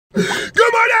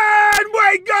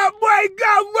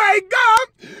wake up.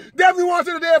 Definitely want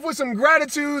to today with some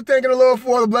gratitude, thanking the Lord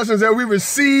for all the blessings that we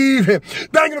receive, and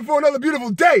thanking Him for another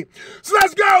beautiful day. So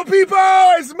let's go, people.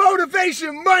 It's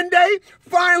Motivation Monday.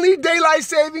 Finally, daylight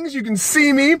savings. You can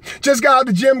see me. Just got out of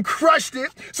the gym, crushed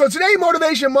it. So today,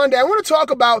 Motivation Monday, I want to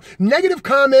talk about negative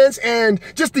comments and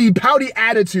just the pouty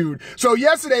attitude. So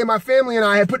yesterday, my family and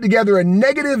I had put together a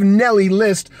negative Nelly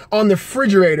list on the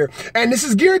refrigerator. And this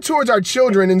is geared towards our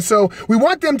children. And so we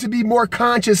want them to be more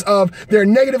conscious of their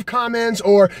negative comments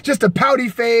or just a pouty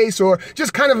face or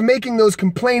just kind of making those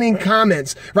complaining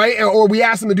comments, right? Or we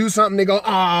ask them to do something, they go,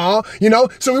 "Aw," you know?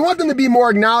 So we want them to be more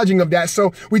acknowledging of that.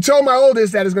 So we told my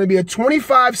oldest that is going to be a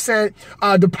 25-cent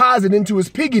deposit into his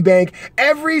piggy bank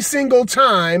every single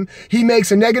time he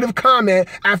makes a negative comment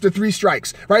after 3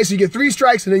 strikes, right? So you get 3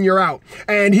 strikes and then you're out.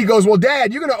 And he goes, "Well,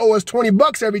 Dad, you're going to owe us 20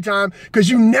 bucks every time because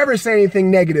you never say anything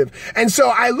negative." And so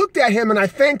I looked at him and I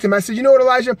thanked him. I said, "You know what,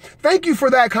 Elijah? Thank you for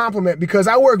that compliment because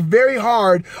I work very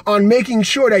hard on making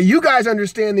sure that you guys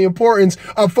understand the importance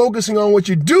of focusing on what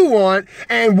you do want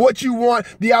and what you want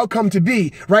the outcome to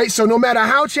be, right? So no matter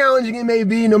how challenging it may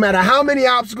be, no matter how many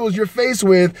obstacles you're faced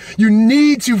with, you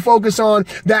need to focus on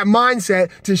that mindset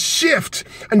to shift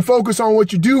and focus on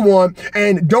what you do want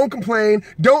and don't complain,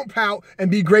 don't pout,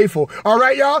 and be grateful." All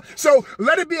right, y'all? So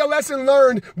let it be a lesson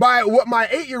learned by what my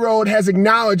 8-year-old has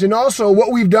acknowledged and also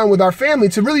what we've done with our family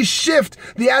to really shift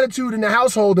the attitude in the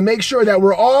household to make sure that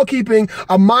we're all keeping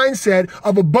a mindset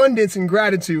of abundance and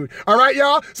gratitude. All right,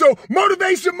 y'all? So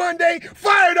Motivation Monday,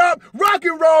 fired up, rock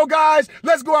and roll, guys.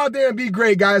 Let's go out there and be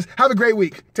great, guys. Have a great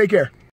week. Take care.